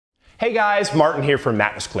Hey guys, Martin here from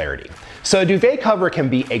Mattress Clarity. So a duvet cover can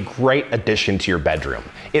be a great addition to your bedroom.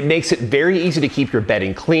 It makes it very easy to keep your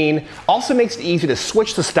bedding clean, also makes it easy to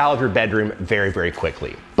switch the style of your bedroom very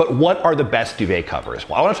quickly. But what are the best duvet covers?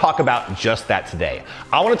 Well, I want to talk about just that today.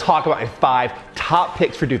 I want to talk about my 5 top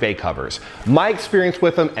picks for duvet covers, my experience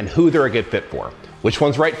with them, and who they're a good fit for. Which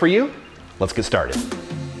one's right for you? Let's get started.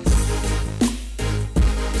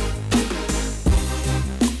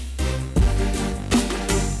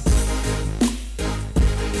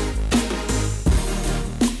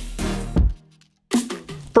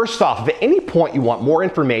 First off, if at any point you want more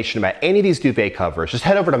information about any of these duvet covers, just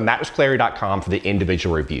head over to mattressclarity.com for the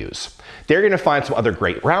individual reviews. There you're going to find some other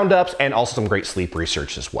great roundups and also some great sleep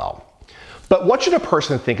research as well. But what should a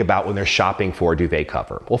person think about when they're shopping for a duvet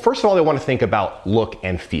cover? Well, first of all, they want to think about look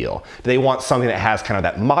and feel. Do they want something that has kind of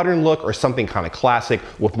that modern look or something kind of classic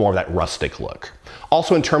with more of that rustic look?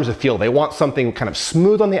 Also, in terms of feel, they want something kind of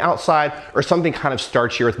smooth on the outside or something kind of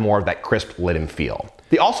starchier with more of that crisp linen feel.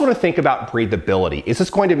 They also want to think about breathability. Is this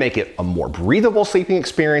going to make it a more breathable sleeping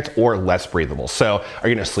experience or less breathable? So are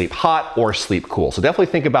you going to sleep hot or sleep cool? So definitely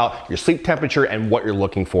think about your sleep temperature and what you're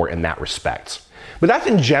looking for in that respect. But that's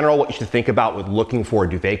in general what you should think about with looking for a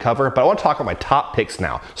duvet cover, but I want to talk about my top picks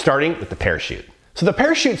now, starting with the Parachute. So the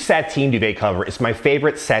Parachute Sateen duvet cover is my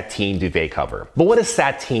favorite Sateen duvet cover. But what does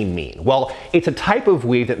Sateen mean? Well, it's a type of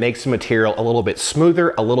weave that makes the material a little bit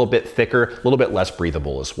smoother, a little bit thicker, a little bit less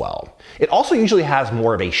breathable as well. It also usually has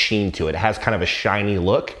more of a sheen to it. It has kind of a shiny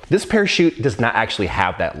look. This Parachute does not actually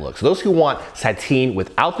have that look. So those who want Sateen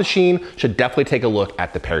without the sheen should definitely take a look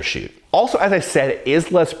at the Parachute. Also, as I said, it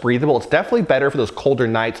is less breathable. It's definitely better for those colder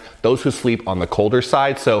nights, those who sleep on the colder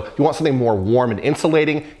side. So if you want something more warm and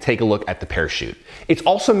insulating, take a look at the Parachute. It's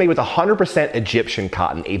also made with 100% Egyptian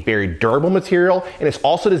cotton, a very durable material, and it's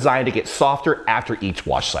also designed to get softer after each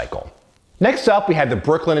wash cycle. Next up, we have the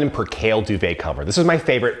Brooklinen percale duvet cover. This is my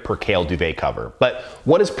favorite percale duvet cover. But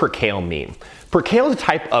what does percale mean? Percale is a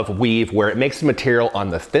type of weave where it makes the material on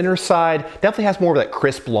the thinner side, definitely has more of that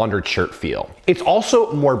crisp laundered shirt feel. It's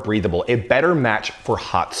also more breathable, a better match for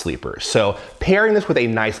hot sleepers. So pairing this with a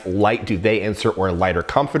nice light duvet insert or a lighter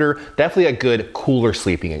comforter, definitely a good cooler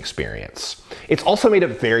sleeping experience. It's also made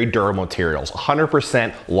of very durable materials,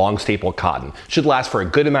 100% long staple cotton. Should last for a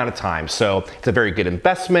good amount of time, so it's a very good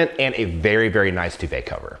investment and a very nice duvet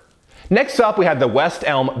cover. Next up, we have the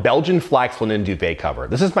Westelm Belgian Flax linen duvet cover.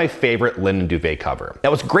 This is my favorite linen duvet cover. Now,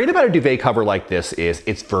 what's great about a duvet cover like this is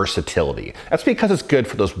its versatility. That's because it's good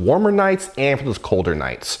for those warmer nights and for those colder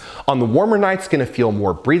nights. On the warmer nights, it's gonna feel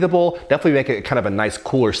more breathable, definitely make it kind of a nice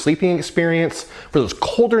cooler sleeping experience. For those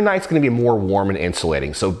colder nights, it's gonna be more warm and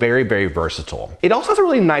insulating, so very versatile. It also has a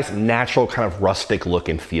really nice natural kind of rustic look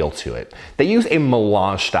and feel to it. They use a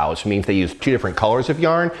melange style, which means they use 2 different colors of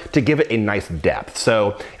yarn to give it a nice depth.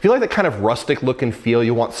 So if you like that kind of rustic look and feel,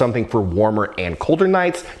 you want something for warmer and colder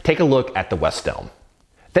nights, take a look at the Westelm.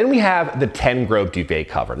 Then we have the 10 Grove duvet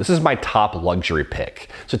cover. This is my top luxury pick.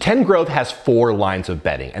 So 10 Grove has 4 lines of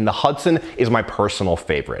bedding, and the Hudson is my personal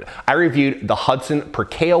favorite. I reviewed the Hudson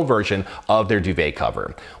percale version of their duvet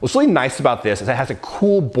cover. What's really nice about this is it has a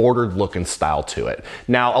cool bordered look and style to it.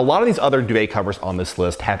 Now, a lot of these other duvet covers on this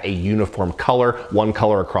list have a uniform color, one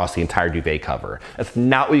color across the entire duvet cover. That's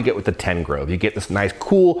not what you get with the 10 Grove. You get this nice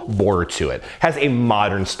cool border to it. Has a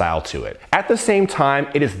modern style to it. At the same time,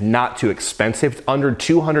 it is not too expensive. It's under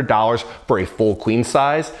 $200 for a full queen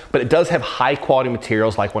size, but it does have high quality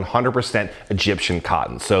materials like 100% Egyptian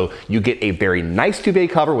cotton. So you get a very nice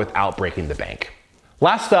duvet cover without breaking the bank.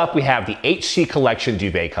 Last up, we have the HC Collection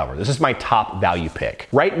duvet cover. This is my top value pick.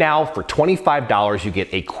 Right now, for $25, you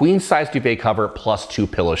get a queen size duvet cover plus 2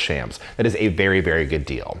 pillow shams. That is a very good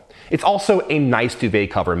deal. It's also a nice duvet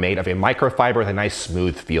cover made of a microfiber with a nice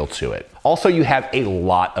smooth feel to it. Also, you have a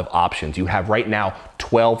lot of options. You have right now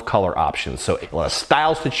 12 color options, so a lot of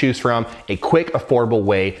styles to choose from, a quick, affordable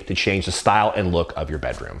way to change the style and look of your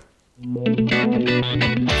bedroom.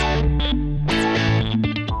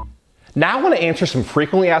 Now I want to answer some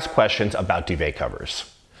frequently asked questions about duvet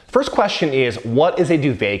covers. First question is, what is a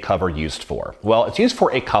duvet cover used for? Well, it's used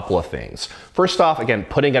for a couple of things. First off, again,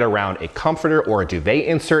 putting it around a comforter or a duvet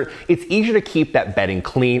insert, it's easier to keep that bedding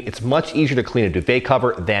clean. It's much easier to clean a duvet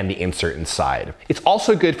cover than the insert inside. It's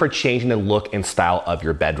also good for changing the look and style of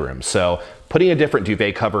your bedroom. So putting a different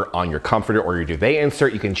duvet cover on your comforter or your duvet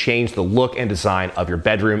insert, you can change the look and design of your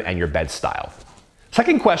bedroom and your bed style.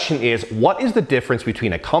 Second question is, what is the difference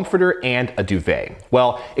between a comforter and a duvet?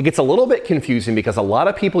 Well, it gets a little bit confusing because a lot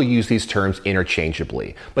of people use these terms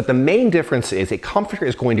interchangeably. But the main difference is a comforter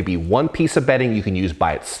is going to be one piece of bedding you can use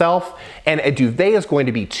by itself, and a duvet is going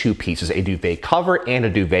to be two pieces, a duvet cover and a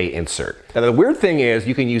duvet insert. Now the weird thing is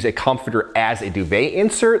you can use a comforter as a duvet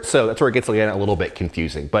insert, so that's where it gets again a little bit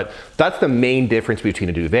confusing. But that's the main difference between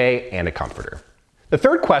a duvet and a comforter. The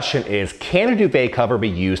third question is, can a duvet cover be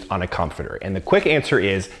used on a comforter? And the quick answer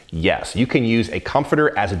is yes. You can use a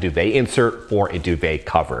comforter as a duvet insert for a duvet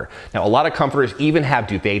cover. Now, a lot of comforters even have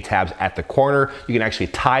duvet tabs at the corner. You can actually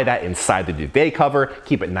tie that inside the duvet cover,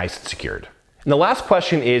 keep it nice and secured. And the last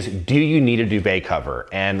question is, do you need a duvet cover?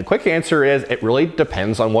 And the quick answer is, it really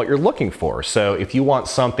depends on what you're looking for. So if you want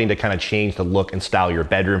something to kind of change the look and style of your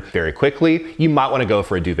bedroom very quickly, you might want to go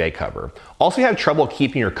for a duvet cover. Also, if you have trouble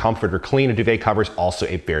keeping your comforter clean, a duvet cover is also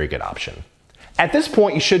a very good option. At this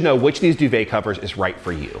point, you should know which of these duvet covers is right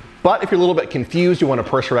for you. But if you're a little bit confused, you want a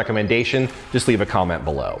personal recommendation, just leave a comment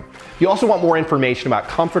below. If you also want more information about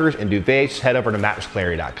comforters and duvets, just head over to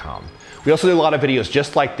mattressclarity.com. We also do a lot of videos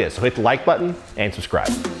just like this, so hit the like button and subscribe.